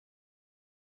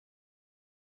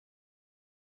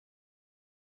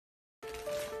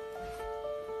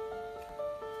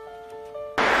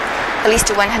At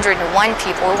least 101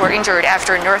 people were injured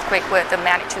after an earthquake with a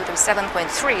magnitude of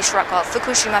 7.3 struck off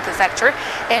Fukushima Prefecture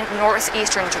in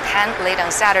northeastern Japan late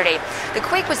on Saturday. The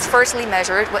quake was firstly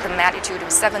measured with a magnitude of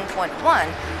 7.1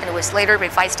 and it was later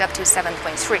revised up to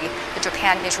 7.3, the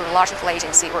Japan Meteorological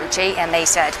Agency, or JMA,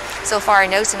 said. So far,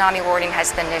 no tsunami warning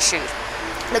has been issued.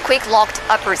 The quake locked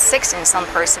upper 6 in some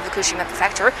parts of Fukushima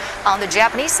Prefecture on the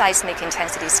Japanese seismic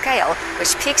intensity scale,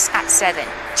 which peaks at 7.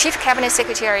 Chief Cabinet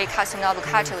Secretary Katsunobu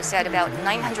Kato said about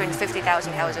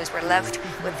 950,000 houses were left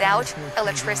without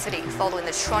electricity following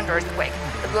the strong earthquake.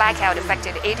 The blackout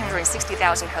affected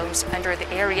 860,000 homes under the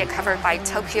area covered by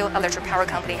Tokyo Electric Power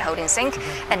Company holding zinc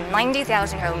and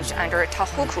 90,000 homes under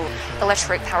Tohoku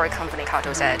Electric Power Company,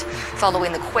 Kato said.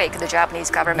 Following the quake, the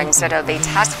Japanese government set up a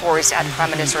task force at the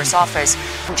Prime Minister's office.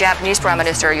 Japanese Prime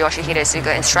Minister Yoshihide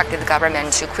Suga instructed the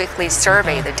government to quickly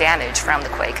survey the damage from the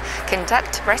quake,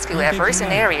 conduct rescue efforts in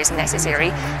areas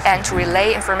necessary, and to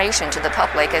relay information to the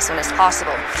public as soon as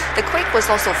possible. The quake was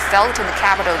also felt in the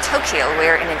capital, Tokyo,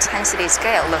 where an intensity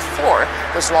scale of 4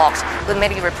 was logged, with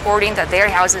many reporting that their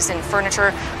houses and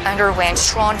furniture underwent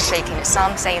strong shaking,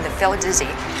 some saying they felt dizzy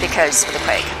because of the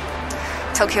quake.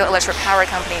 Tokyo Electric Power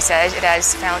Company says it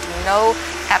has found no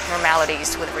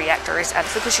abnormalities with reactors at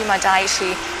Fukushima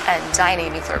Daiichi and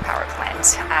Daini nuclear power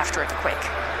plants after the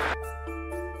quake.